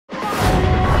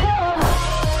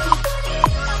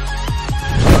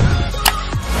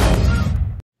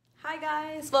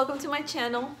guys, welcome to my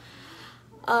channel.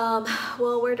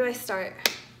 Well, where do I start?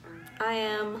 I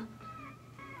am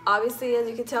obviously, as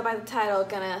you can tell by the title,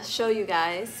 gonna show you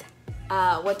guys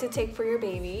what to take for your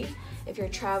baby if you're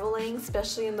traveling,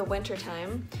 especially in the winter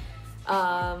time.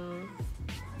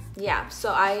 Yeah,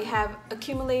 so I have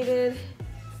accumulated,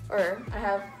 or I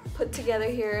have put together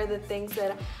here the things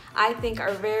that I think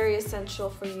are very essential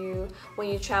for you when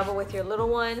you travel with your little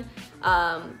one,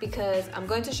 because I'm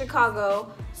going to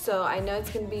Chicago, so I know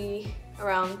it's gonna be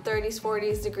around 30s,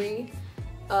 40s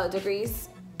degrees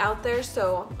out there,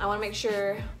 so I want to make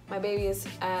sure my baby is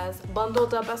as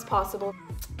bundled up as possible.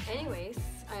 Anyways,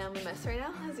 I am a mess right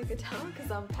now, as you can tell,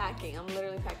 because I'm packing. I'm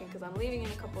literally packing because I'm leaving in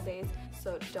a couple days,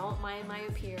 so don't mind my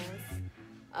appearance.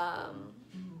 I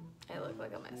look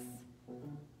like a mess.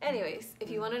 Anyways, if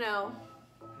you want to know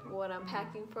what I'm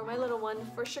packing for my little one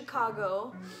for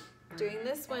Chicago during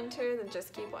this winter, then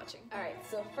just keep watching. Alright,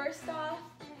 so first off,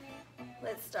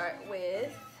 let's start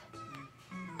with,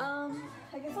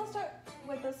 I guess I'll start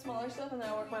with the smaller stuff and then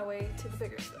I'll work my way to the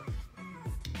bigger stuff.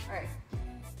 Alright,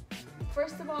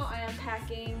 first of all, I am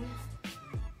packing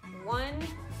one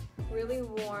really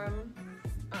warm,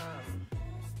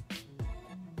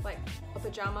 like a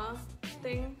pajama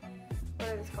thing. What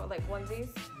are these called? Like onesies?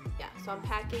 Yeah, so I'm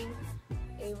packing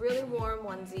a really warm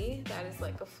onesie that is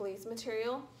like a fleece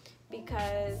material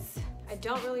because I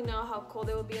don't really know how cold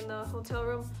it will be in the hotel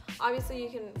room.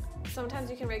 Obviously sometimes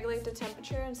you can regulate the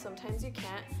temperature and sometimes you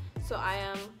can't. So I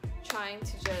am trying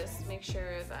to just make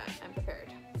sure that I'm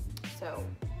prepared. So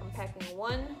I'm packing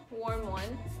one warm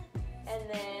one, and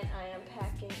then I am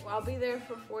packing, well, I'll be there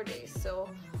for 4 days. So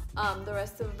the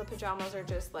rest of the pajamas are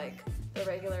just like the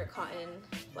regular cotton,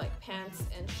 like pants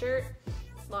and shirt,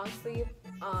 long sleeve.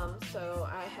 So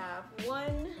I have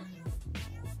 1,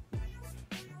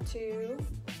 2,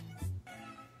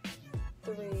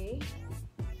 3,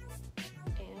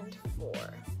 and 4.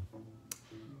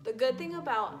 The good thing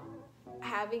about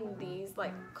having these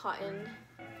like cotton,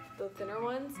 the thinner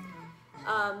ones,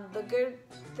 the good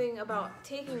thing about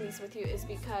taking these with you is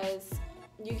because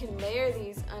you can layer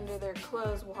these under their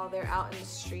clothes while they're out in the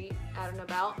street, out and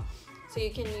about. So you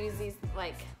can use these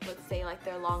like, let's say like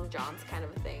their long johns kind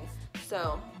of a thing.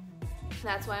 So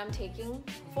that's why I'm taking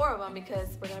 4 of them,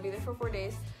 because we're gonna be there for 4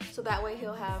 days. So that way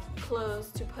he'll have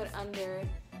clothes to put under,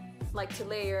 like to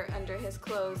layer under his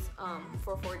clothes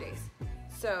for 4 days.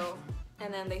 So,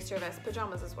 and then they serve as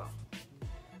pajamas as well.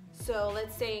 So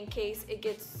let's say in case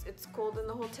it's cold in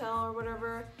the hotel or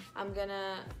whatever, I'm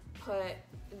gonna put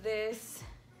this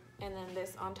and then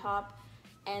this on top.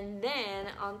 And then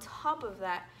on top of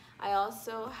that, I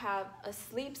also have a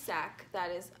sleep sack that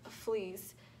is a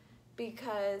fleece,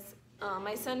 because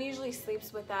my son usually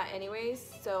sleeps with that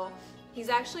anyways. So he's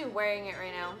actually wearing it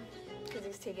right now because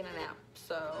he's taking a nap.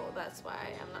 So that's why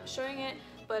I'm not showing it.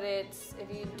 But it's,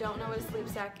 if you don't know what a sleep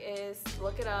sack is,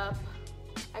 look it up.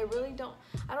 I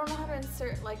don't know how to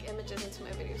insert like images into my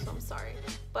videos, so I'm sorry.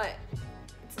 But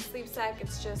it's a sleep sack.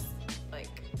 It's just like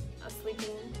a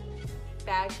sleeping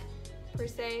bag per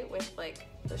se, with like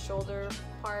the shoulder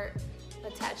part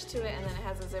attached to it, and then it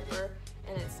has a zipper,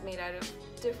 and it's made out of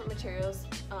different materials.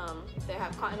 They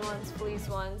have cotton ones, fleece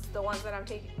ones. The one that I'm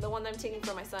taking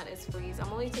for my son is fleece.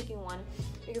 I'm only taking one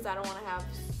because I don't want to have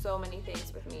so many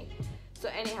things with me. So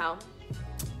anyhow,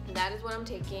 that is what I'm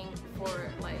taking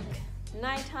for like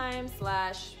nighttime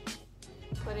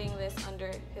 / putting this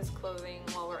under his clothing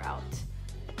while we're out.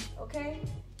 Okay?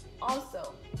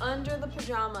 Also, under the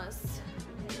pajamas,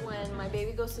 when my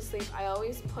baby goes to sleep, I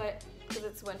always put, because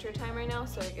it's winter time right now,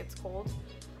 so it gets cold,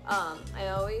 I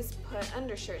always put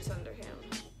undershirts under him.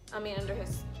 I mean under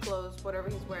his clothes, whatever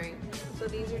he's wearing. So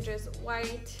these are just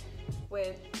white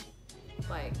with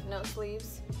like no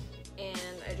sleeves,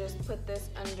 and I just put this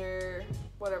under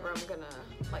whatever I'm gonna,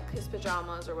 like his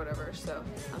pajamas or whatever. So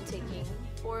I'm taking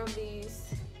 4 of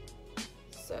these.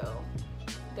 So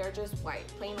they're just white,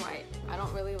 plain white. I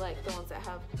don't really like the ones that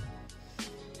have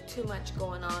too much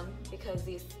going on, because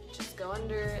these just go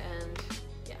under, and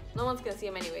yeah, no one's gonna see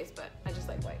them anyways, but I just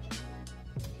like white.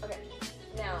 Okay,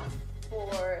 now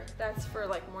that's for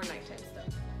like more nighttime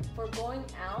stuff. For going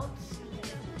out,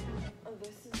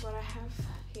 this is what I have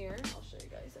here. I'll show you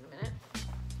guys in a minute.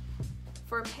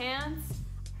 For pants,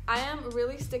 I am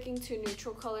really sticking to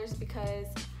neutral colors because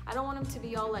I don't want them to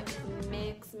be all like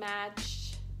mix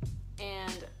match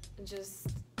and just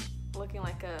looking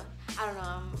like a, I don't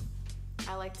know,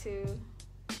 I like to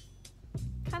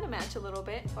kind of match a little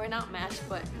bit, or not match,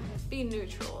 but be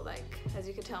neutral. Like, as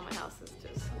you can tell, my house is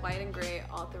just white and gray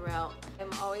all throughout.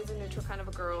 I'm always a neutral kind of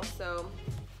a girl, so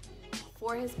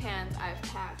for his pants, I've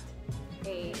packed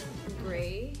a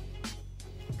gray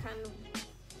kind of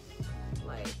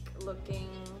like looking,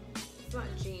 it's not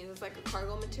jeans, it's like a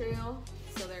cargo material,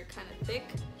 so they're kind of thick.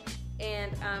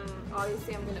 And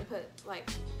obviously I'm gonna put like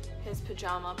his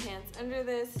pajama pants under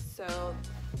this, so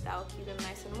that'll keep him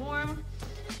nice and warm.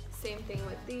 Same thing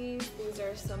with these. These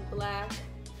are some black,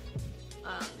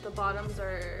 the bottoms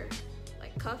are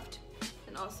like cuffed,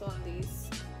 and also on these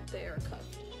they are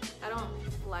cuffed. I don't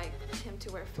like him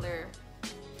to wear flare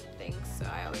things, so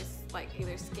I always like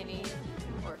either skinny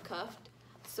or cuffed.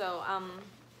 So I'm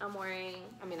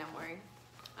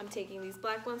taking these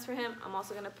black ones for him. I'm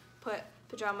also gonna put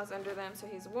pajamas under them so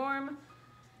he's warm.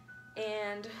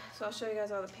 And so I'll show you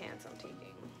guys all the pants I'm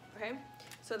taking, okay?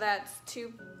 So that's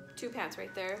two pants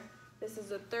right there. This is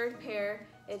the third pair.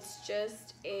 It's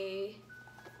just a,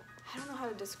 I don't know how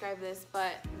to describe this,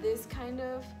 but this kind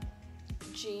of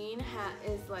jean hat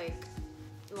is like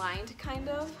lined kind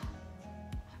of.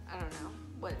 I don't know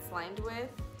what it's lined with.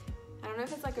 I don't know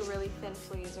if it's like a really thin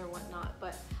fleece or whatnot,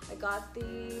 but I got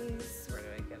these, where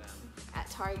did I get them? At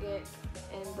Target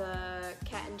in the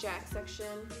Cat and Jack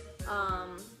section.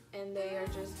 And they are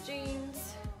just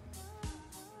jeans,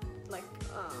 like,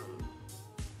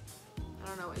 I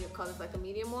don't know what you call this, like a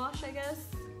medium wash, I guess,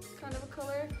 kind of a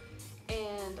color.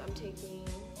 And I'm taking,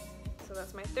 so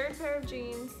that's my third pair of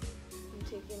jeans. I'm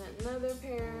taking another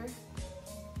pair,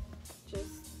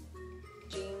 just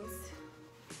jeans.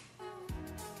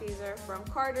 These are from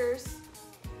Carter's.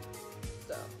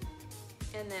 So,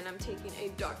 and then I'm taking a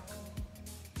dark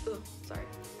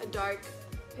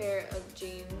pair of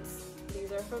jeans.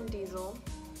 These are from Diesel.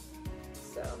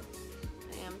 So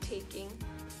I am taking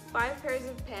 5 pairs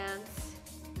of pants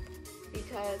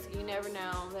because you never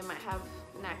know, they might have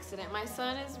an accident. My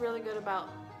son is really good about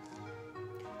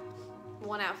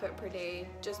 1 outfit per day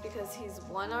just because he's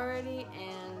 1 already,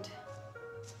 and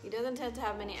he doesn't tend to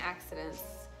have many accidents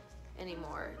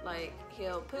anymore. Like,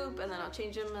 he'll poop and then I'll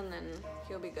change him and then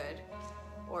he'll be good,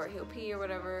 or he'll pee or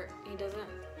whatever. He doesn't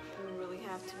really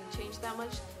have to be changed that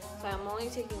much, so I'm only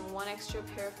taking 1 extra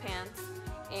pair of pants.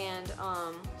 And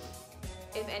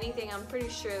if anything, I'm pretty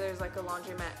sure there's like a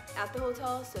laundromat at the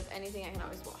hotel, so if anything I can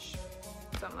always wash,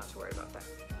 so I'm not too worried about that.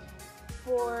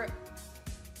 For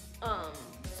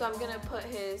so I'm gonna put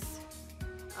his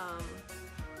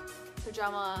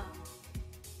pajama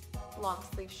long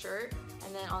sleeve shirt,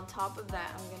 and then on top of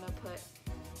that I'm gonna put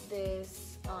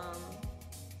this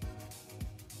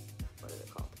what is it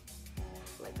called,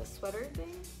 like a sweater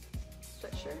thing,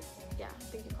 sweatshirt, yeah, I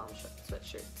think you call them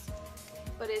sweatshirts,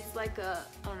 but it's like a,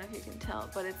 I don't know if you can tell,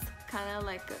 but it's kind of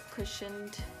like a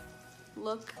cushioned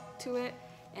look to it,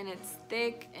 and it's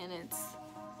thick and it's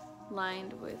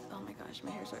lined with, oh my gosh,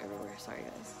 my hairs are everywhere, sorry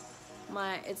guys.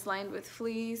 It's lined with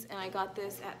fleece, and I got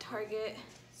this at Target,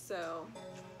 so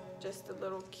just a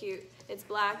little cute. It's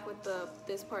black with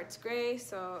this part's gray,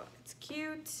 so it's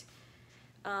cute.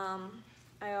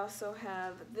 I also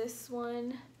have this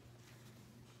one.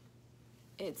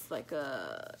 It's like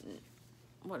a,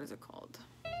 what is it called?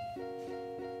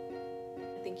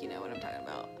 I think you know what I'm talking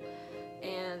about.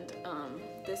 And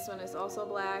this one is also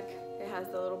black. It has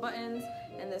the little buttons,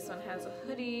 and this one has a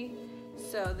hoodie.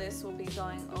 So this will be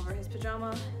going over his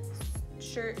pajama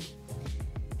shirt.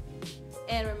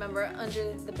 And remember,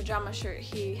 under the pajama shirt,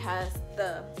 he has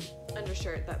the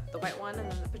undershirt, the white one,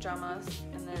 and then the pajamas,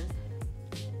 and then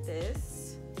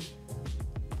this.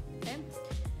 Okay.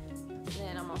 And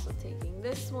then I'm also taking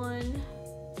this one.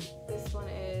 This one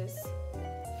is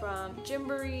from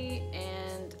Gymboree,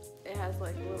 and it has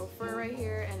like a little fur right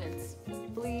here, and it's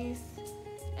fleece,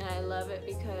 and I love it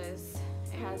because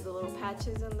it has the little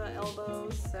patches in the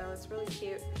elbows, so it's really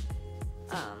cute.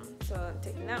 So I'm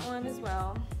taking that one as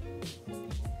well.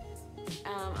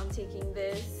 I'm taking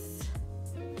this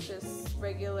just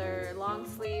regular long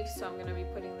sleeve, so I'm gonna be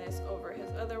putting this over his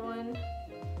other one.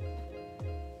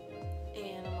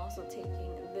 And I'm also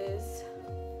taking this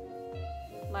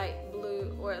light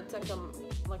blue, or it's like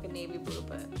a navy blue,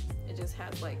 but it just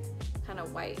has like kind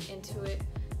of white into it,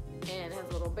 and it has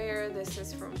a little bear. This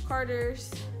is from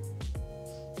Carter's,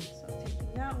 so I'm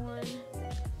taking that one.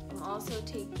 I'm also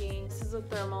taking, this is a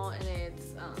thermal, and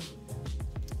it's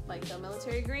like a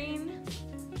military green.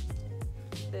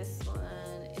 This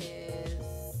one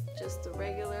is just a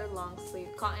regular long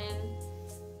sleeve cotton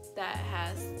that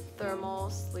has thermal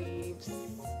sleeves,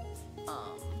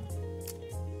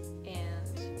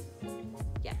 and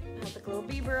yeah, it has like a little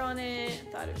Bieber on it.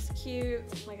 I thought it was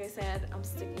cute. Like I said, I'm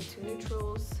sticking to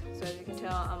neutrals, so as you can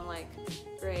tell, I'm like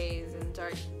grays and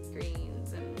dark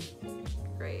greens and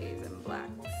grays and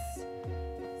blacks.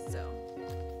 So,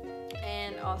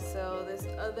 and also this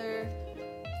other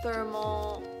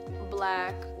thermal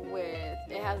black with,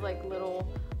 it has like little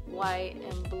white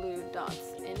and blue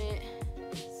dots in it,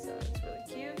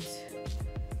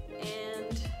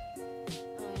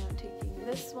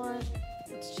 this one,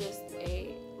 it's just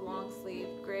a long sleeve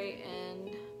gray and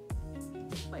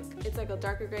it's like a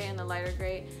darker gray and a lighter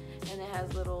gray, and it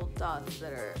has little dots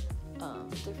that are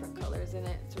different colors in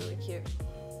it. It's really cute.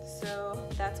 So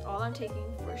that's all I'm taking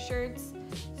for shirts.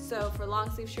 So for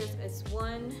long sleeve shirts, it's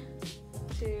 1,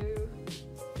 2,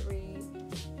 3,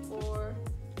 4,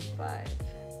 5,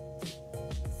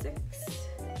 6.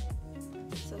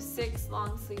 So 6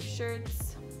 long sleeve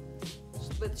shirts.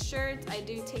 With shirts, I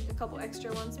do take a couple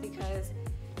extra ones because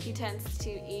he tends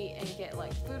to eat and get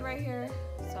like food right here.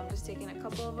 So I'm just taking a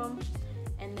couple of them.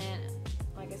 And then,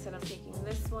 like I said, I'm taking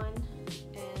this one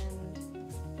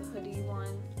and the hoodie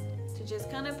one to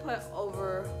just kind of put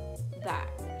over that.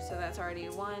 So that's already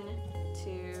 1,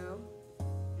 2,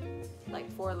 like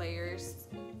 4 layers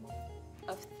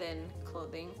of thin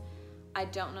clothing. I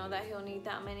don't know that he'll need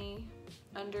that many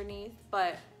underneath,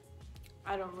 but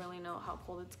I don't really know how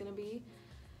cold it's gonna be.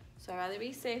 So I'd rather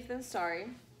be safe than sorry.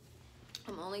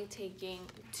 I'm only taking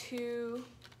 2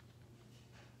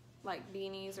 like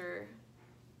beanies or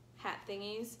hat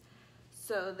thingies.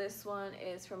 So this one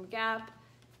is from Gap.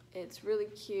 It's really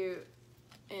cute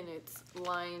and it's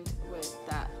lined with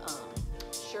that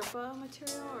Sherpa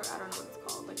material, or I don't know what it's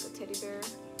called, like a teddy bear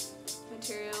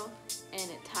material,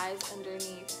 and it ties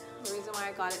underneath. The reason why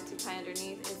I got it to tie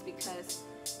underneath is because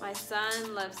my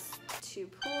son loves to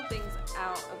pull things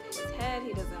out of his head.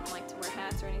 He doesn't like to wear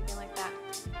hats or anything like that.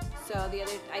 So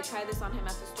I tried this on him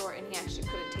at the store and he actually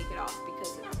couldn't take it off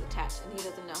because it's attached and he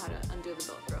doesn't know how to undo the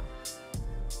Velcro.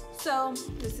 So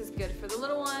this is good for the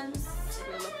little ones. If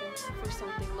you're looking for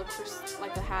something, look for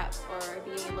like a hat or a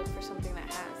beanie, look for something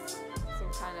that has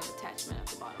some kind of attachment at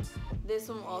the bottom. This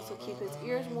one will also keep his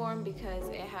ears warm because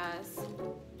it has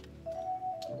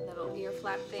little ear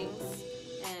flap things,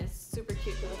 and it's super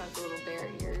cute because it has the little bear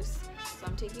ears. So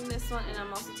I'm taking this one, and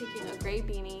I'm also taking a gray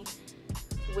beanie,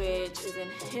 which is in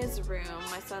his room,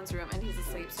 my son's room, and he's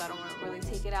asleep, so I don't want to really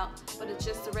take it out. But it's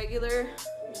just a regular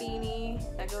beanie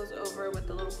that goes over with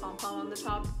the little pom-pom on the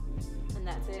top, and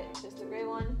that's it, just a gray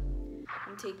one.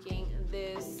 I'm taking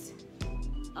this,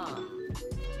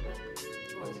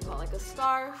 what is it called, like a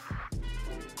scarf,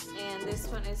 and this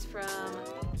one is from,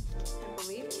 I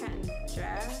believe, Cat and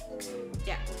Jack.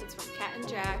 Yeah, it's from Cat and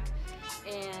Jack,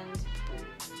 and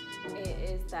it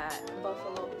is that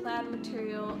buffalo plaid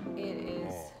material. It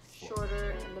is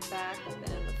shorter in the back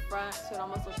than in the front, so it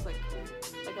almost looks like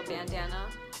a bandana,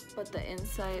 but the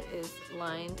inside is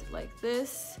lined like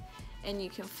this, and you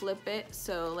can flip it.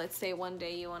 So let's say one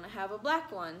day you want to have a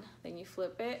black one, then you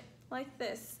flip it like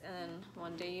this, and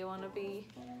one day you want to be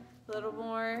a little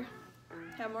more,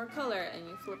 have more color, and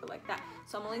you flip it like that.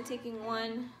 So I'm only taking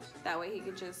one, that way he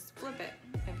could just flip it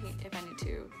if I need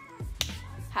to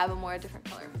have a more different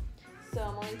color. So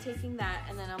I'm only taking that,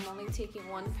 and then I'm only taking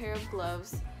 1 pair of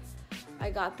gloves. I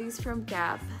got these from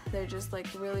Gap. They're just like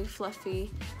really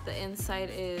fluffy. The inside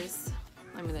is,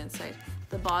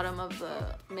 the bottom of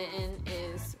the mitten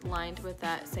is lined with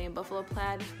that same buffalo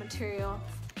plaid material,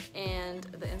 and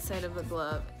the inside of the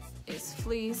glove is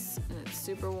fleece, and it's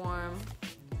super warm.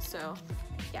 So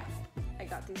yeah, I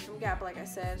got these from Gap, like I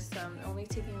said. So I'm only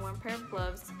taking 1 pair of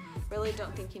gloves. Really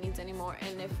don't think he needs any more,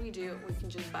 and if we do, we can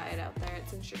just buy it out there.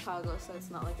 It's in Chicago, so it's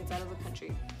not like it's out of the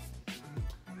country.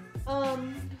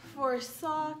 For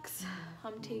socks,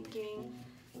 I'm taking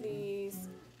these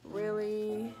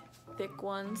really thick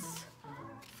ones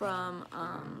from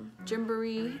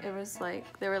Gymboree. It was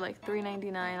like, they were like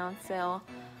 $3.99 on sale,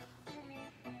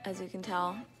 as you can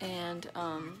tell. And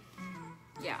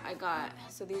yeah,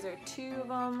 so these are 2 of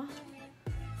them.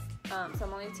 So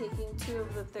I'm only taking 2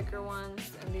 of the thicker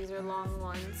ones, and these are long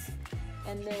ones.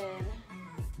 And then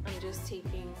I'm just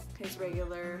taking his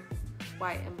regular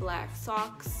white and black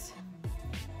socks.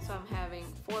 So I'm having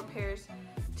 4 pairs,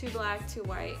 2 black, 2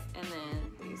 white, and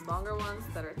then these longer ones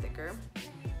that are thicker.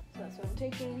 So that's what I'm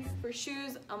taking. For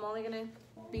shoes, I'm only gonna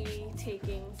be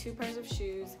taking 2 pairs of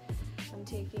shoes. I'm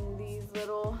taking these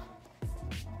little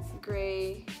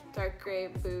gray, dark gray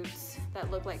boots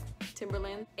that look like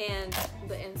Timberland, and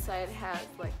the inside has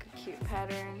like a cute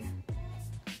pattern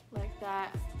like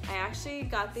that. I actually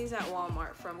got these at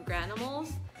Walmart from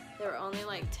Granimals. They were only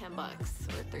like 10 bucks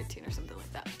or 13 or something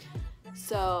like that.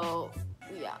 So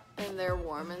yeah, and they're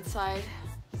warm inside.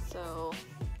 So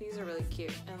these are really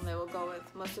cute, and they will go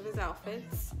with most of his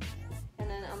outfits. And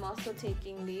then I'm also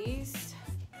taking these.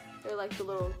 They're like the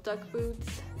little duck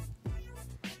boots.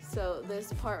 So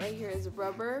this part right here is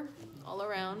rubber all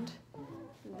around.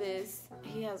 This,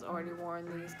 he has already worn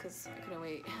these because I couldn't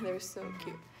wait. They're so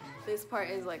cute. This part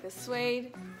is like a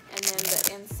suede, and then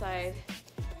the inside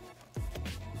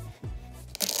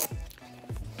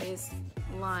is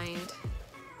lined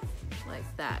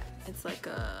like that. It's like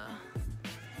a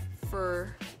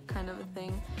fur kind of a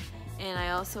thing. And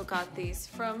I also got these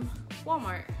from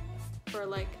Walmart for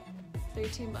like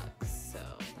 13 bucks. So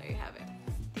there you have it.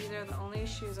 These are the only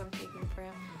shoes I'm taking for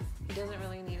him. He doesn't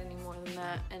really need any more than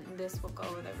that, and this will go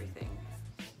with everything.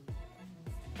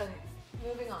 Okay,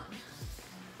 moving on.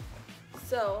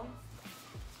 So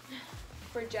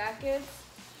for jackets,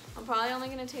 I'm probably only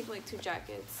gonna take like 2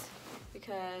 jackets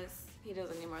because he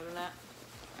doesn't need more than that,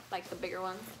 like the bigger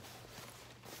ones.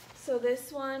 So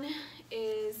this one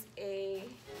is a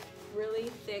really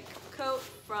thick coat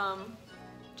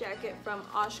jacket from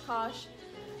Oshkosh.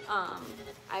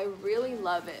 I really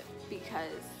love it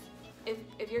because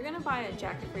if you're gonna buy a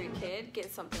jacket for your kid,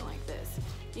 get something like this.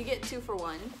 You get 2 for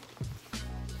 1.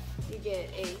 You get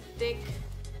a thick,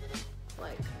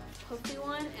 like puffy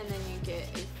one, and then you get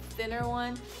a thinner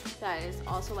one that is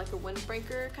also like a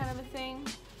windbreaker kind of a thing.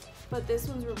 But this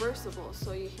one's reversible,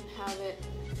 so you can have it,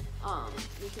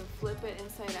 you can flip it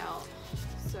inside out.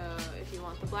 So if you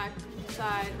want the black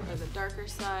side or the darker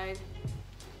side,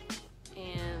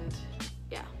 and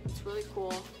yeah, it's really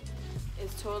cool.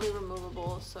 It's totally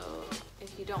removable, so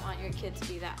if you don't want your kid to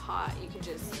be that hot, you can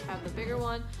just have the bigger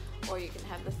one, or you can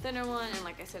have the thinner one, and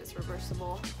like I said, it's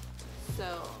reversible.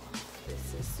 So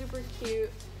this is super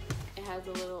cute. It has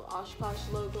a little Oshkosh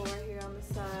logo right here on the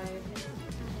side,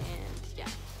 and yeah.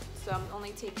 So I'm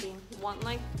only taking one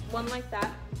like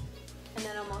that, and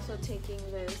then I'm also taking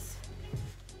this.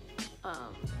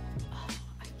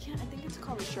 I think it's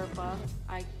called a Sherpa.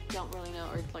 I don't really know,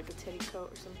 or like a teddy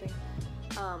coat or something.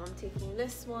 I'm taking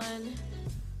this one,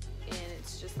 and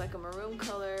it's just like a maroon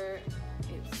color.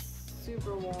 It's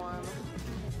super warm,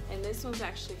 and this one's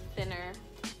actually thinner.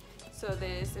 So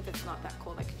this, if it's not that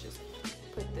cold, I could just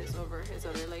put this over his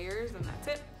other layers, and that's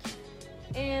it.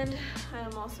 And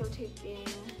I'm also taking,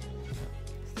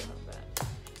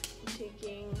 I'm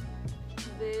taking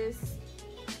this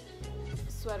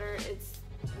sweater. It's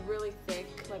really thick,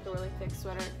 like a really thick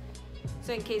sweater.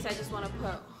 So in case I just want to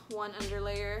put one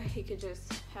underlayer, he could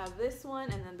just have this one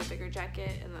and then the bigger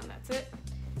jacket, and then that's it.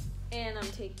 And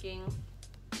I'm taking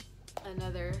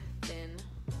another thin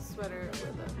sweater with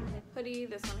a hoodie.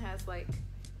 This one has like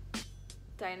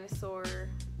dinosaur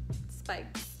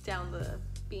spikes down the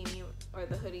beanie or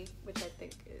the hoodie, which I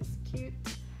think is cute.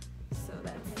 So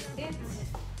that's it.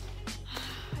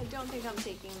 I don't think I'm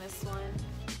taking this one.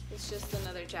 It's just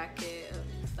another jacket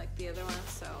like the other one.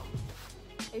 So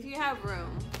if you have room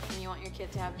and you want your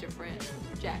kid to have different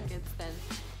jackets, then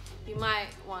you might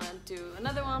want to do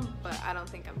another one, but I don't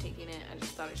think I'm taking it. I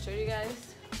just thought I'd show you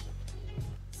guys.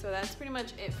 So that's pretty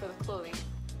much it for the clothing.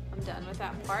 I'm done with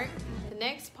that part. The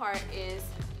next part is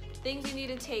things you need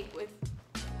to take with,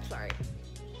 sorry.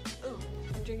 Oh,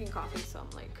 I'm drinking coffee, so I'm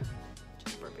like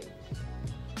just burping.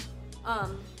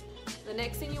 The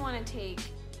next thing you want to take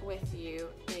with you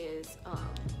is,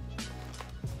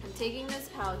 I'm taking this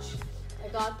pouch. I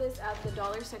got this at the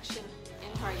dollar section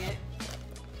in Target,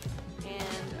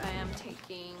 and I am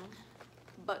taking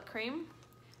butt cream.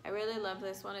 I really love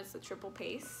this one. It's the triple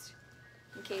paste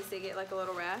in case they get like a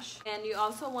little rash. And you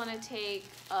also want to take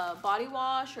a body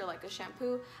wash or like a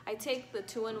shampoo. I take the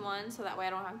 2-in-1 so that way I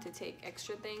don't have to take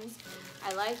extra things.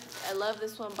 I love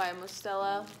this one by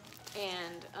Mustela,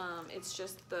 and it's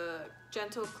just the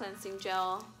gentle cleansing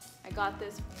gel. I got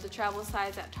this the travel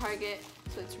size at Target,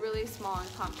 so it's really small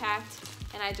and compact,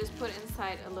 and I just put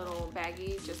inside a little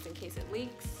baggie just in case it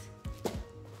leaks.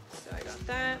 So I got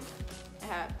that. I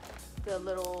have the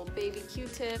little baby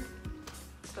Q-tip,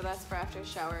 so that's for after a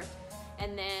shower.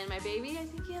 And then my baby, I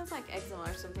think he has like eczema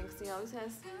or something, because he always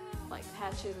has like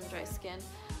patches and dry skin.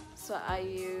 So I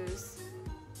use,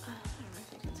 I don't know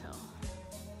if you can tell,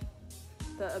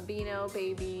 the Aveeno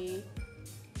Baby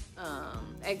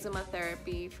eczema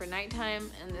therapy for nighttime,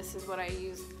 and this is what I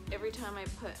use every time I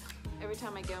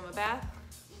give him a bath.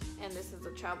 And this is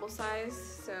the travel size,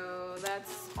 so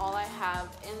that's all I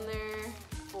have in there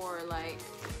for, like,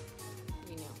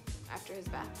 you know, after his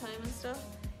bath time and stuff.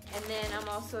 And then I'm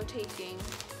also taking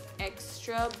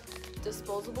extra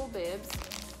disposable bibs.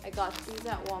 I got these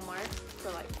at Walmart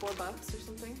for like $4 or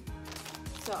something.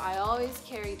 So I always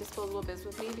carry disposable bibs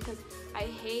with me because I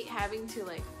hate having to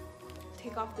like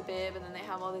take off the bib and then they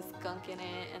have all this gunk in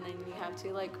it, and then you have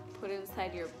to like put it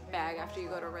inside your bag after you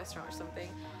go to a restaurant or something.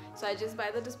 So I just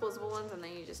buy the disposable ones, and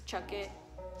then you just chuck it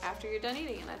after you're done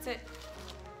eating, and that's it.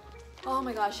 Oh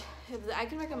my gosh, if I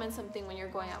can recommend something when you're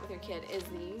going out with your kid, is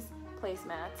these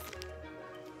placemats.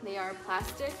 They are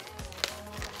plastic.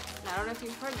 And I don't know if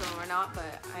you've heard of them or not,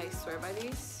 but I swear by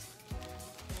these.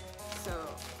 So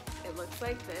it looks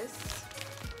like this.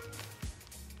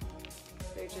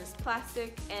 They're just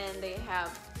plastic, and they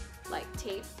have like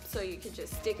tape, so you could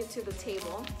just stick it to the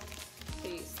table. So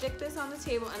you stick this on the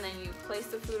table and then you place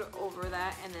the food over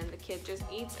that, and then the kid just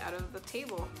eats out of the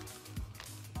table.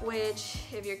 Which,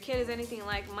 if your kid is anything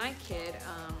like my kid,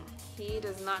 he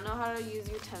does not know how to use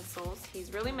utensils.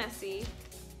 He's really messy,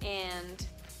 and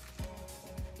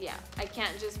yeah, I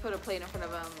can't just put a plate in front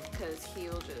of him because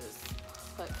he'll just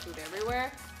put food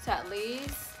everywhere. So at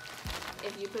least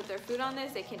if you put their food on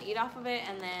this, they can eat off of it,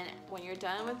 and then when you're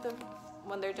done with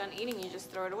when they're done eating, you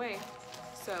just throw it away.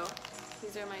 So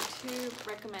these are my 2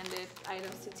 recommended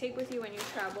items to take with you when you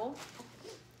travel.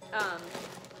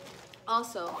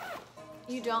 Also,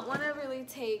 you don't want to really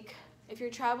take, if you're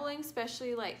traveling,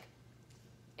 especially like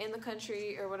in the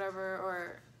country or whatever,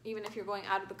 or even if you're going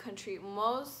out of the country,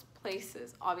 most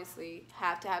places obviously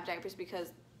have to have diapers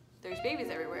because there's babies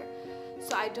everywhere.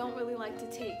 So I don't really like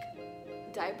to take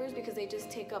diapers because they just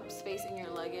take up space in your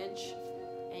luggage,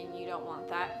 and you don't want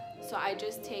that. So I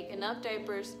just take enough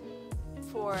diapers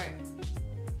for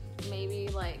maybe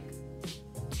like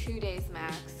 2 days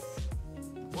max,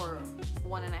 or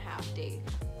 1.5 days.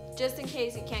 Just in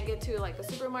case you can't get to like a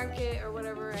supermarket or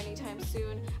whatever anytime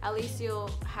soon, at least you'll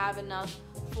have enough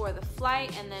for the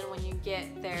flight, and then when you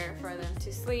get there for them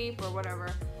to sleep or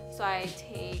whatever. So I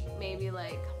take maybe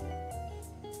like,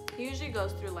 he usually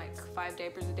goes through like 5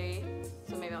 diapers a day,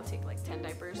 so maybe I'll take like 10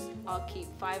 diapers. I'll keep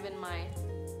 5 in my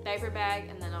diaper bag,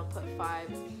 and then I'll put 5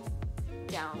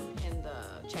 down in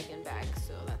the check-in bag.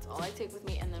 So that's all I take with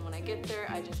me, and then when I get there,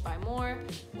 I just buy more.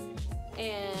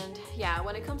 And yeah,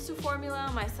 when it comes to formula,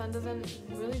 my son doesn't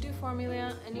really do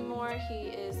formula anymore. He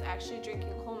is actually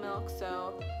drinking whole milk.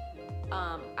 So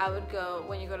I would go,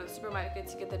 when you go to the supermarket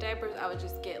to get the diapers, I would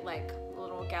just get like a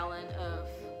little gallon of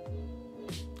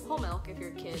whole milk if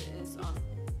your kid is on,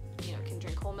 you know, can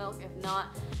drink whole milk. If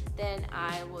not, then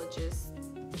I will just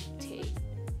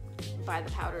buy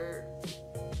the powder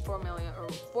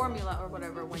formula or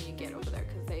whatever when you get over there,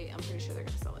 because I'm pretty sure they're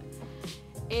gonna sell it.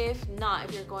 If not,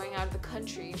 if you're going out of the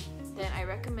country, then I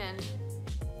recommend,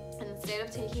 instead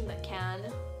of taking the can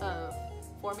of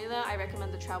formula, I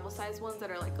recommend the travel size ones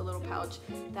that are like a little pouch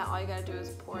that all you gotta do is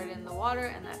pour it in the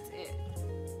water and that's it.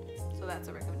 So that's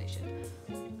a recommendation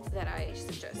that I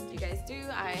suggest you guys do.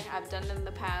 I have done it in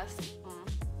the past,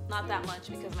 not that much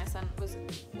because my son was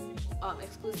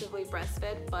exclusively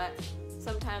breastfed, but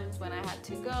sometimes when I had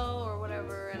to go or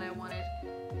whatever and I wanted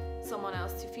someone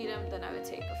else to feed him, then I would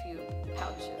take a few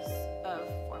pouches of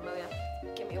formula.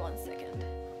 Give me 1 second.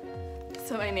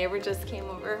 So my neighbor just came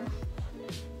over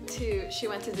she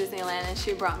went to Disneyland and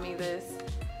she brought me this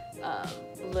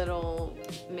little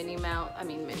Mickey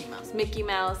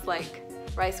Mouse like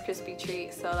Rice Krispie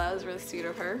treat. So that was really sweet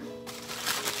of her.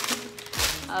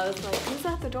 I was like, who's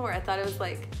at the door? I thought it was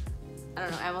like, I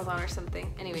don't know, Amazon or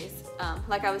something. Anyways,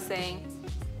 like I was saying,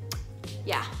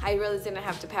 yeah, I really didn't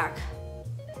have to pack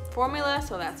formula,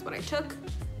 so that's what I took.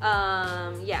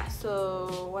 Yeah,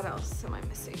 so what else am I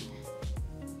missing?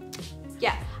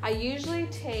 Yeah, I usually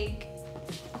take,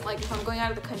 like if I'm going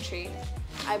out of the country,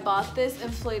 I bought this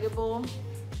inflatable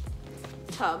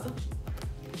tub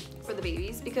for the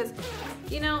babies because,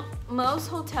 you know, most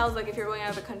hotels, like if you're going out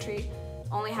of the country,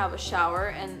 only have a shower,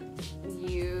 and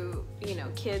you know,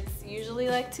 kids usually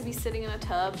like to be sitting in a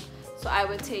tub. So I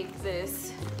would take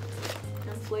this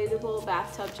inflatable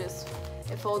bathtub,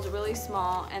 it folds really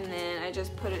small, and then I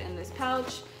just put it in this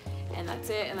pouch and that's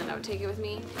it, and then I would take it with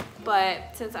me.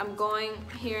 But since I'm going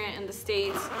here in the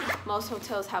States, most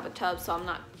hotels have a tub, so I'm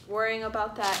not worrying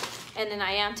about that. And then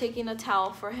I am taking a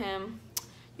towel for him.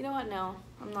 You know what, no,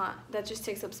 I'm not. That just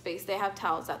takes up space. They have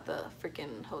towels at the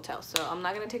freaking hotel, so I'm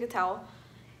not gonna take a towel.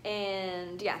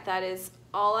 And yeah, that is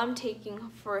all I'm taking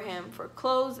for him, for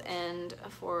clothes and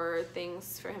for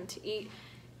things for him to eat.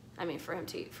 I mean, for him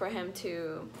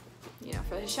to, you know,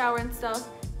 for his shower and stuff.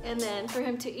 And then for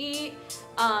him to eat,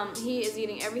 he is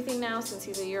eating everything now since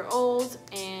he's a year old,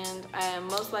 and I am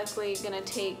most likely gonna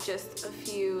take just a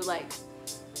few like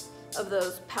of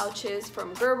those pouches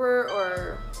from Gerber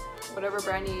or whatever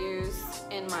brand you use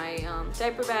in my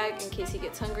diaper bag in case he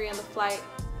gets hungry on the flight.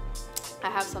 I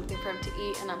have something for him to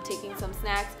eat, and I'm taking some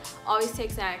snacks. Always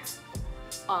take snacks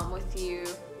with you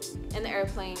in the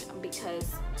airplane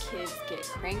because kids get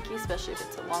cranky, especially if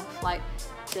it's a long flight.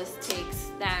 Just take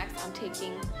snacks. I'm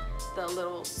the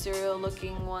little cereal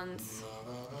looking ones,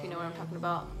 if you know what I'm talking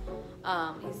about.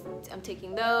 I'm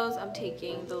taking those. I'm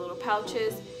taking the little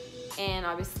pouches, and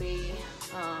obviously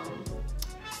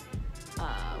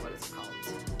what is it called?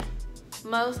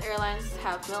 Most airlines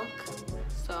have milk,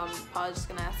 so I'm probably just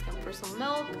gonna ask him for some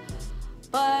milk.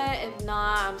 But if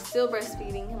not, I'm still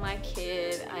breastfeeding my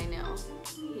kid. I know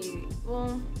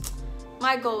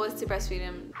my goal was to breastfeed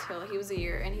him till he was a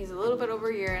year, and he's a little bit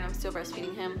over a year and I'm still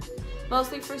breastfeeding him.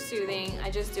 Mostly for soothing. I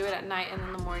just do it at night and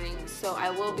in the morning. So I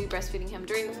will be breastfeeding him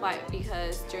during the flight,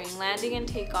 because during landing and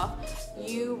takeoff,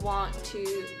 you want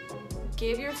to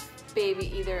give your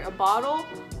baby either a bottle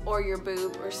or your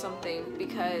boob or something,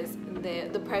 because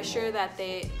the pressure that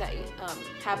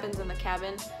happens in the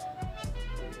cabin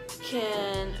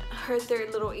can hurt their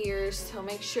little ears. So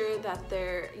make sure that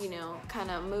they're, you know, kind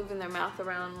of moving their mouth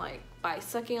around, like by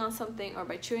sucking on something or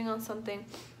by chewing on something,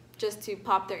 just to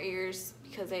pop their ears,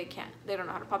 because they don't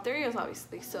know how to pop their ears,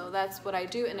 obviously. So that's what I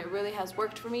do, and it really has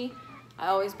worked for me. I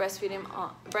always breastfeed him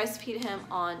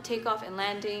on takeoff and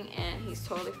landing, and he's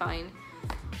totally fine.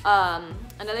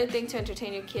 Another thing to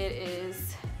entertain your kid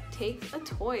is take a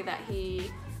toy that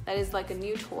is like a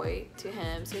new toy to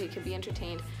him, so he can be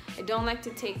entertained. I don't like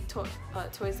to take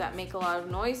toys that make a lot of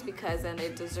noise, because then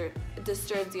it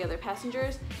disturbs the other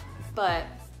passengers. But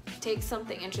take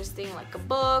something interesting, like a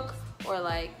book, or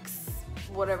like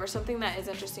whatever, something that is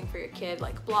interesting for your kid,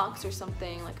 like blocks or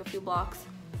something, like a few blocks,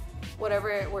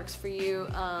 whatever works for you.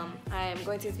 I am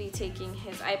going to be taking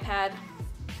his iPad,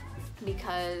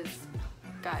 because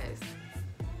guys,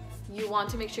 you want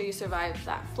to make sure you survive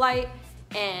that flight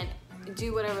and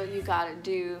do whatever you gotta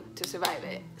do to survive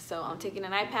it. So I'm taking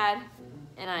an iPad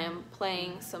and I am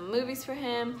playing some movies for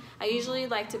him. I usually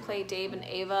like to play Dave and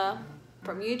Ava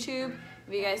from YouTube.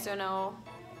 If you guys don't know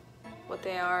what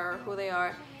they are or who they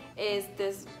are, is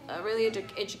this really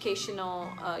educational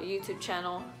YouTube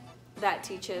channel that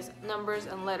teaches numbers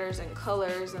and letters and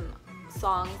colors and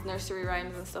songs, nursery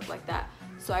rhymes and stuff like that.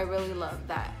 So I really love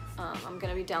that. I'm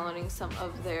gonna be downloading some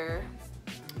of their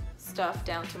stuff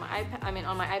down to my iPad,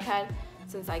 on my iPad,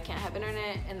 since I can't have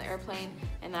internet in the airplane,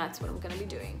 and that's what I'm gonna be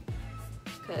doing,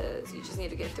 because you just need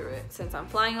to get through it. Since I'm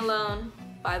flying alone,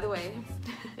 by the way,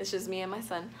 it's just me and my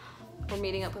son. We're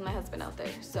meeting up with my husband out there,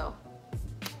 so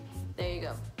there you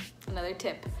go. Another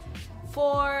tip.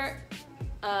 For,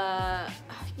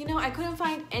 you know, I couldn't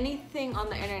find anything on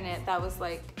the internet that was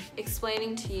like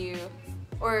explaining to you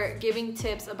or giving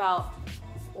tips about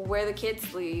where the kid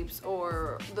sleeps,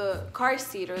 or the car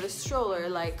seat, or the stroller.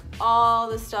 Like all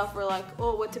the stuff were like,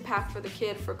 oh, what to pack for the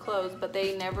kid for clothes, but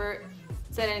they never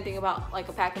said anything about like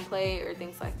a pack and play or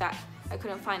things like that. I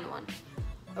couldn't find one,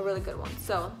 a really good one.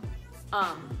 So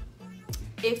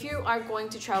if you are going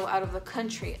to travel out of the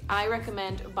country, I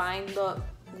recommend buying the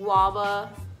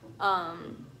Guava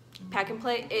pack and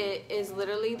play. It is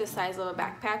literally the size of a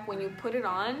backpack. When you put it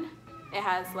on, it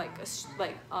has like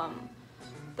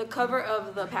the cover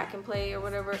of the pack and play or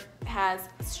whatever has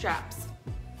straps.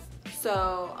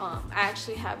 So I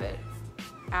actually have it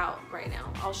out right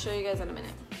now. I'll show you guys in a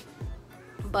minute.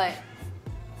 But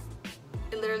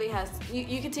it literally has,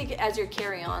 you can take it as your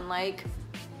carry-on like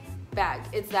bag.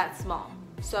 It's that small.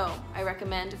 So I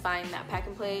recommend buying that pack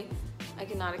and play. I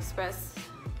cannot express,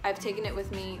 I've taken it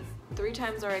with me 3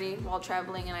 times already while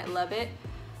traveling, and I love it.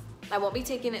 I won't be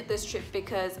taking it this trip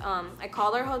because I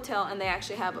called our hotel and they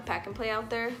actually have a pack and play out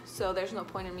there, so there's no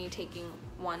point in me taking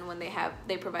one when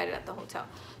they provide it at the hotel.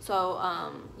 So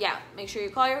yeah, make sure you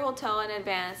call your hotel in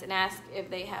advance and ask if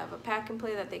they have a pack and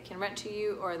play that they can rent to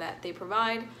you or that they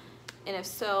provide, and if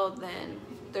so, then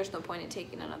there's no point in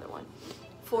taking another one.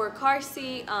 For a car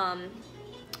seat,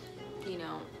 you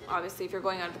know, obviously if you're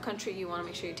going out of the country, you want to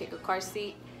make sure you take a car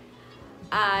seat.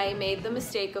 I made the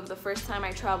mistake of the first time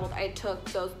I traveled, I took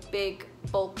those big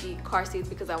bulky car seats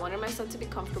because I wanted my son to be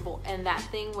comfortable, and that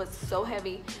thing was so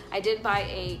heavy. I did buy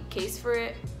a case for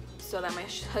it so that my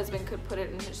husband could put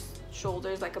it in his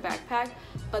shoulders like a backpack,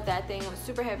 but that thing was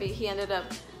super heavy. He ended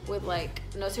up with like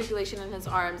no circulation in his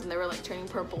arms and they were like turning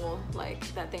purple.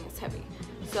 Like, that thing is heavy.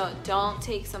 So don't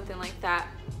take something like that.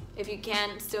 If you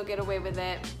can still get away with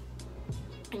it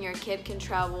and your kid can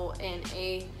travel in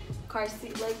a car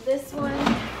seat like this one,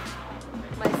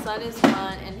 my son is 1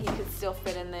 and he could still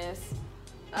fit in this.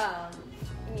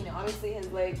 You know, obviously his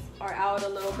legs are out a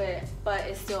little bit, but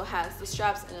it still has the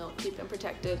straps and it'll keep him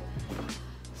protected.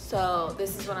 So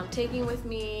this is what I'm taking with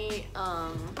me.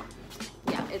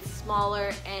 Yeah, it's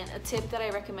smaller. And a tip that I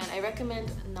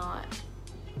recommend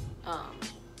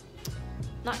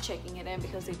not checking it in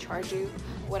because they charge you.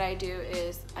 What I do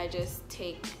is I just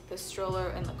take the stroller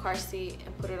and the car seat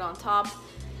and put it on top,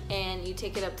 and you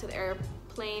take it up to the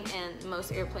airplane, and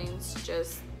most airplanes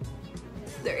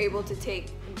they're able to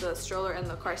take the stroller and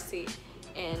the car seat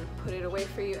and put it away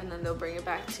for you, and then they'll bring it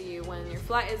back to you when your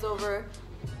flight is over.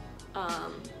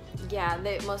 Yeah,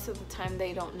 most of the time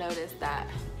they don't notice that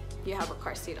you have a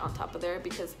car seat on top of there,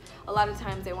 because a lot of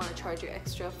times they want to charge you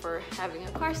extra for having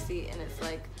a car seat, and it's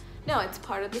like, no, it's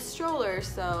part of the stroller.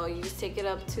 So you just take it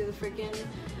up to the freaking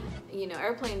you know,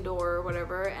 airplane door or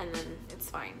whatever, and then it's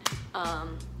fine.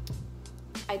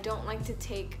 I don't like to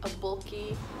take a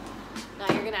bulky.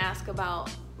 Now you're gonna ask about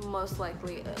most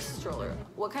likely a stroller.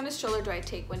 What kind of stroller do I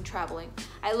take when traveling?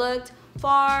 I looked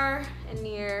far and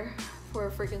near for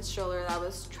a freaking stroller that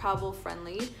was travel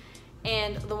friendly,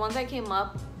 and the ones I came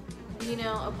up, you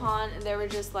know, upon, they were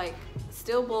just like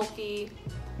still bulky,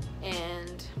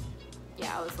 and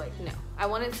yeah, I was like, no. I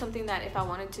wanted something that if I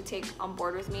wanted to take on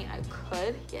board with me, I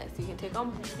could. Yes, you can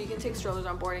take strollers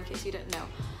on board, in case you didn't know.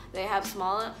 They have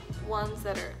small ones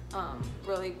that are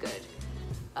really good.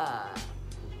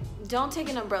 Don't take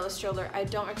an umbrella stroller. I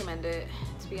don't recommend it,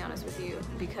 to be honest with you,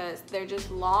 because they're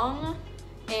just long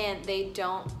and they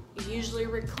don't usually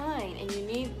recline, and you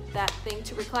need that thing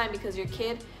to recline because your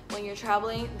kid, when you're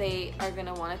traveling, they are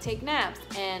gonna want to take naps,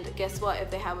 and guess what,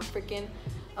 if they have a freaking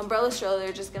umbrella stroller,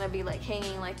 they're just gonna be like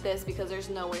hanging like this because there's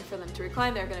no way for them to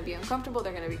recline. They're gonna be uncomfortable,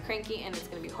 they're gonna be cranky, and it's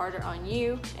gonna be harder on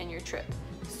you and your trip.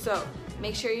 So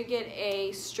make sure you get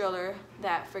a stroller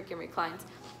that freaking reclines.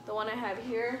 The one I have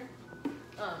here,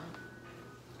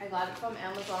 I got it from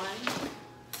Amazon.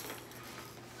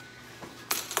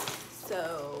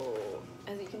 So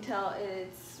as you can tell,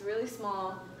 it's really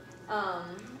small.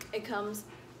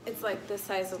 It's like the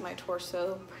size of my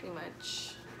torso pretty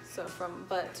much. So from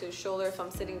butt to shoulder if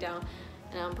I'm sitting down,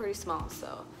 and I'm pretty small,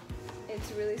 so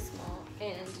it's really small,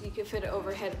 and you can fit it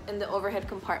overhead in the overhead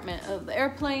compartment of the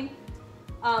airplane.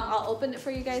 I'll open it for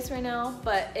you guys right now,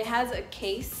 but it has a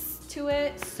case to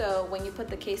it, so when you put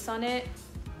the case on it,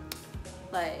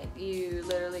 like, you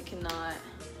literally cannot,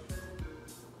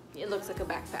 it looks like a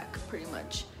backpack pretty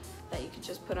much that you can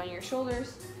just put on your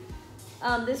shoulders.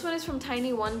 This one is from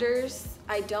Tiny Wonders.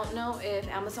 I don't know if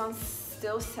Amazon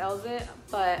still sells it,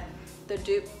 but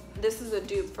this is a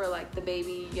dupe for like the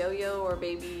baby yo-yo or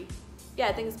baby, yeah,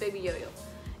 I think it's baby yo-yo.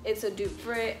 It's a dupe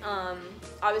for it.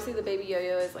 Obviously the baby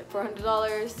yo-yo is like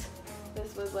 $400.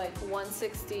 This was like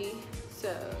 $160,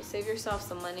 so save yourself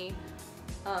some money.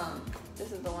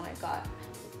 This is the one I got.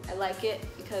 I like it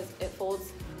because it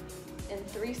folds in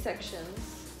 3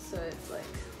 sections, so it's like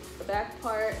the back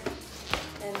part,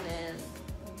 and then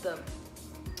the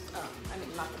I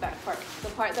mean, not the back part, the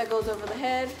part that goes over the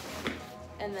head,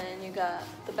 and then you got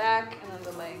the back and then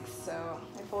the legs. So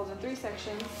it folds in 3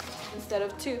 sections instead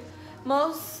of 2.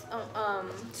 Most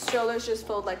strollers just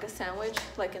fold like a sandwich,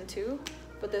 like in 2,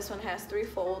 but this one has 3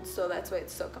 folds, so that's why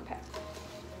it's so compact.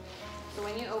 So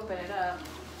when you open it up,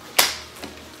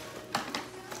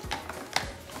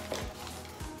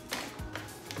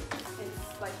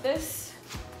 it's like this.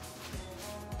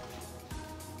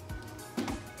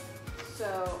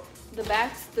 So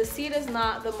the seat is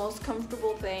not the most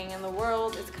comfortable thing in the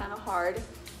world. It's kind of hard.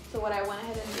 So what I went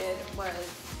ahead and did was,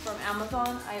 from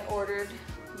Amazon, I ordered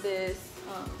this,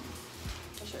 I'll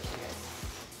show it to you guys.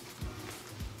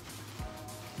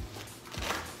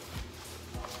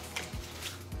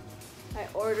 I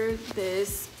ordered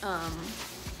this,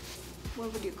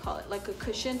 what would you call it? Like a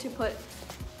cushion to put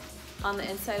on the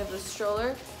inside of the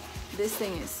stroller. This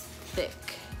thing is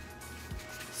thick.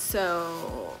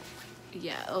 So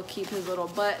yeah, it'll keep his little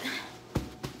butt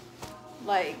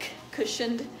like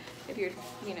cushioned if you're,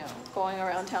 you know, going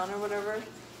around town or whatever.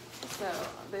 So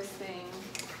this thing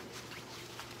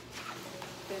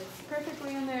fits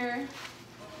perfectly in there,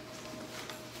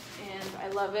 and I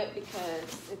love it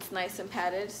because it's nice and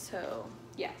padded. So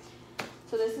yeah,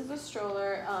 so this is a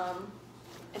stroller.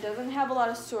 It doesn't have a lot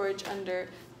of storage under,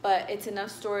 but it's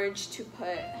enough storage to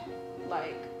put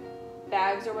like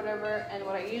bags or whatever. And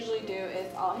what I usually do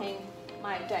is I'll hang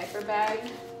my diaper bag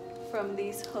from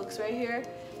these hooks right here.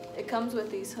 It comes with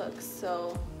these hooks,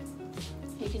 so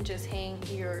you can just hang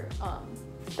your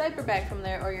diaper bag from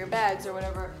there, or your bags or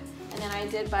whatever. And then I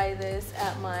did buy this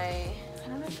at I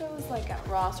don't know if it was like at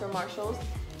Ross or Marshall's.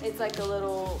 It's like a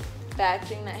little bag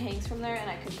thing that hangs from there, and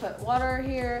I can put water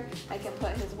here, I can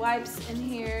put his wipes in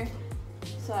here.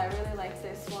 So I really like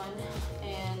this one,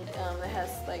 and it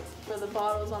has like for the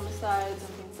bottles on the sides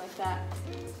and things like that.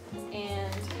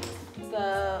 And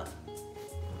the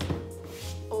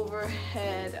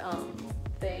overhead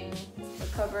thing, the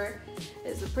cover,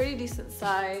 is a pretty decent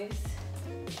size,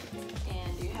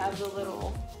 and you have the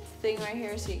little thing right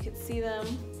here so you can see them,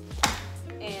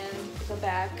 and the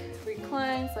back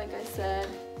reclines. Like I said,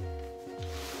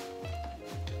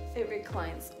 it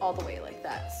reclines all the way like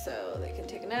that, so they can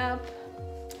take a nap.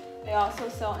 They also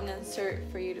sell an insert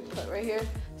for you to put right here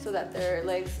so that their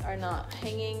legs are not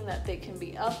hanging, that they can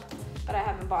be up, but I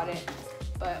haven't bought it.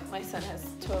 But my son has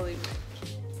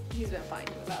he's been fine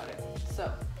about it.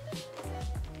 So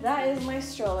that is my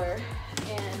stroller,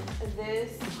 and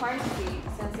this car seat,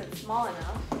 since it's small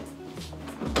enough,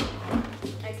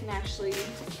 I can actually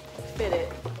fit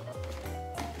it.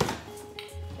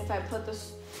 If I put the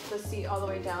seat all the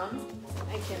way down,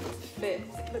 I can fit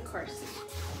the car seat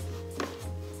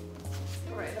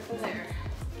right up in there,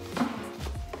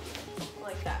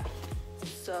 like that.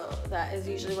 So that is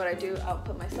usually what I do. I'll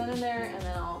put my son in there, and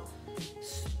then I'll,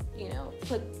 you know,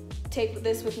 take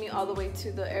this with me all the way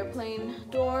to the airplane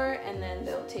door, and then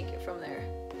they'll take it from there.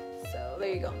 So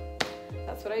there you go.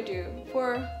 That's what I do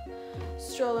for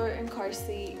stroller and car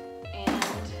seat. And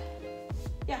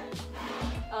yeah.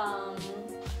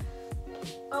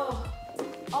 Oh,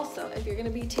 also, if you're gonna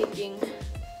be taking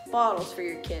bottles for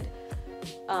your kid,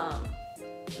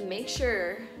 make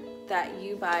sure that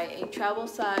you buy a travel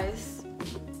size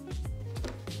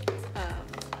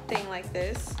thing like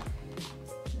this.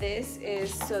 This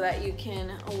is so that you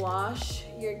can wash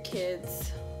your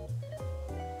kids'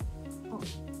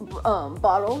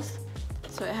 bottles.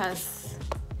 So it has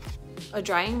a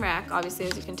drying rack, obviously,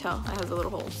 as you can tell. It has the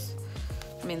little holes.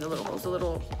 I mean, the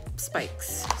little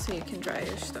spikes, so you can dry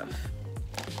your stuff.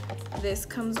 This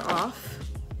comes off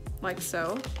like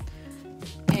so.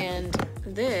 And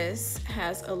this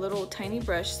has a little tiny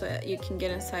brush so that you can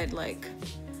get inside like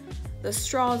the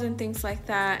straws and things like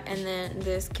that. And then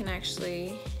this can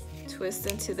actually twist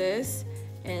into this,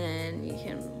 and then you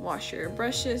can wash your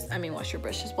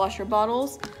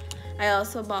bottles. I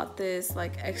also bought this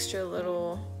like extra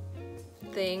little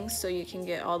thing so you can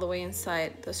get all the way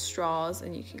inside the straws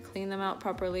and you can clean them out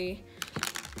properly.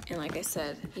 And like I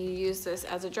said, you use this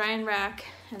as a drying rack,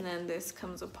 and then this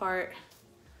comes apart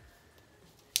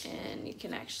and you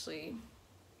can actually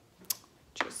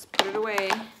just put it away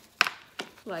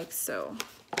like so.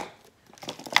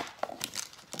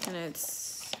 And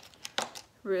it's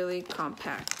really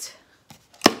compact.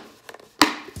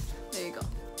 There you go.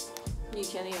 You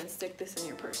can't even stick this in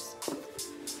your purse.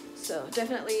 So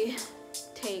definitely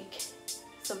take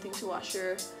something to wash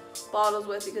your bottles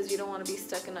with, because you don't want to be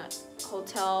stuck in a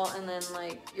hotel and then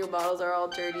like your bottles are all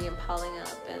dirty and piling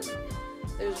up, and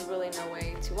there's really no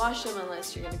way to wash them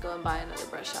unless you're gonna go and buy another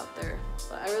brush out there.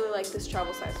 But I really like this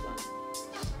travel size one.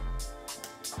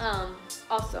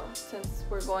 Also, since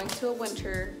we're going to a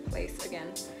winter place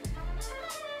again,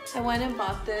 I went and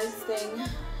bought this thing.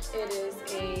 It is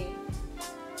a,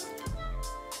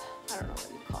 I don't know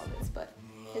what you call this, but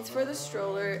it's for the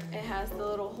stroller. It has the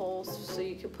little holes so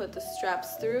you can put the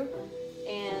straps through,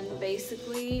 and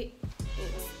basically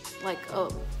it's like a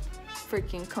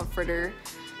freaking comforter.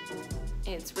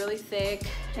 It's really thick.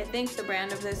 I think the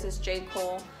brand of this is J.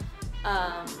 Cole.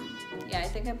 Yeah, I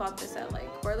think I bought this at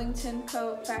like Burlington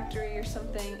Coat Factory or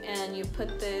something, and you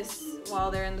put this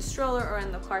while they're in the stroller or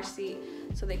in the car seat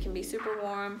so they can be super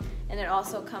warm. And it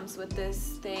also comes with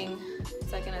this thing.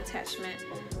 It's like an attachment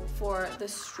for the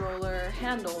stroller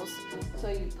handles. So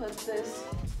you put this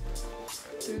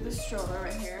through the stroller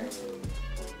right here,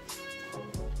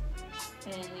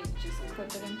 and you just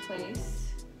clip it in place.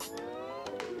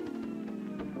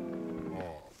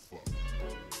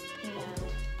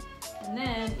 And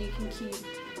then you can keep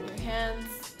your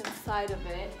hands inside of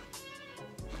it.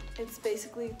 It's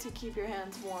basically to keep your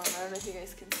hands warm. I don't know if you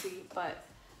guys can see, but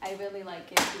I really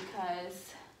like it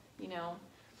because, you know,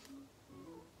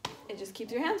 it just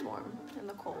keeps your hands warm in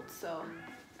the cold. So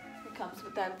it comes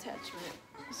with that attachment.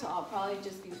 So I'll probably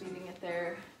just be leaving it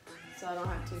there so I don't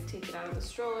have to take it out of the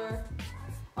stroller.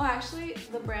 Oh, actually,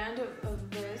 the brand of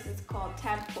this is called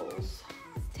Tadpoles.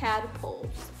 Tadpoles.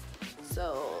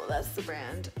 So that's the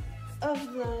brand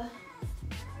of the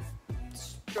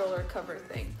stroller cover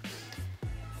thing.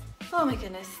 Oh my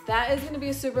goodness, that is gonna be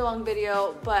a super long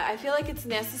video, but I feel like it's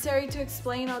necessary to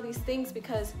explain all these things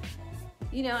because,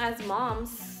 you know, as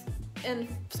moms, and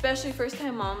especially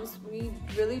first-time moms, we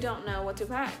really don't know what to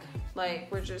pack.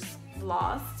 Like, we're just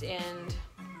lost, and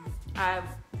I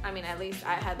mean, at least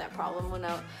I had that problem when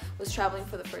I was traveling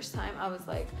for the first time. I was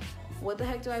like, what the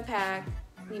heck do I pack?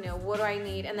 You know, what do I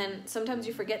need? And then sometimes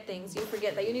you forget things. You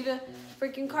forget that you need a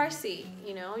freaking car seat.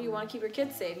 You know, you want to keep your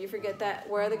kids safe. You forget that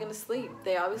where are they going to sleep?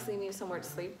 They obviously need somewhere to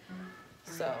sleep.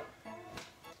 So,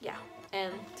 yeah,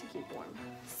 and to keep warm.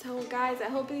 So, guys, I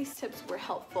hope these tips were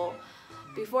helpful.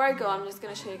 Before I go, I'm just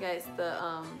going to show you guys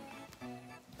the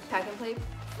pack and play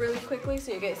really quickly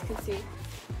so you guys can see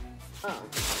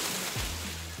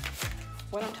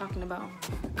what I'm talking about.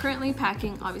 Currently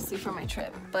packing, obviously, for my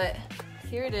trip, but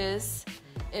here it is.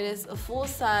 It is a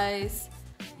full-size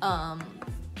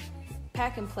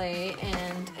pack and play,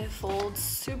 and it folds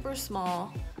super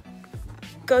small.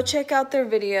 Go check out their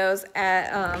videos at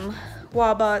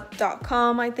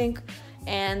guava.com, I think,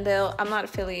 and I'm not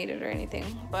affiliated or anything,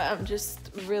 but I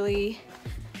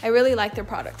really like their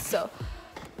products, so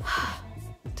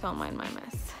don't mind my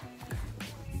mess.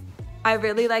 I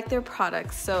really like their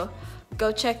products, so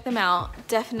go check them out.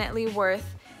 Definitely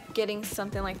worth getting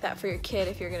something like that for your kid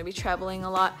if you're gonna be traveling a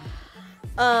lot.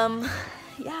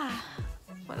 Yeah,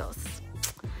 what else?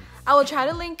 I will try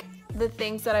to link the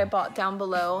things that I bought down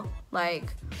below.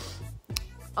 Like,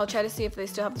 I'll try to see if they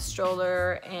still have the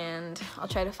stroller, and I'll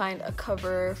try to find a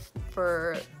cover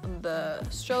for the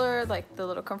stroller, like the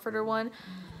little comforter one.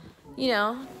 You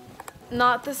know,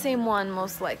 not the same one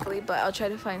most likely, but I'll try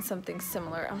to find something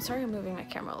similar. I'm sorry I'm moving my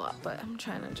camera a lot, but I'm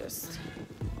trying to just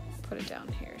put it down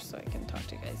here so I can talk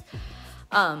to you guys.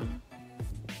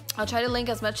 I'll try to link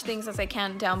as much things as I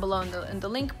can down below in the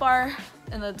link bar,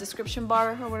 in the description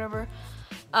bar or whatever.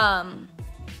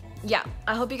 Yeah,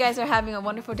 I hope you guys are having a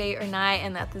wonderful day or night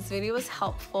and that this video was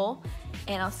helpful,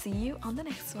 and I'll see you on the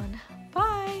next one.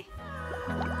 Bye!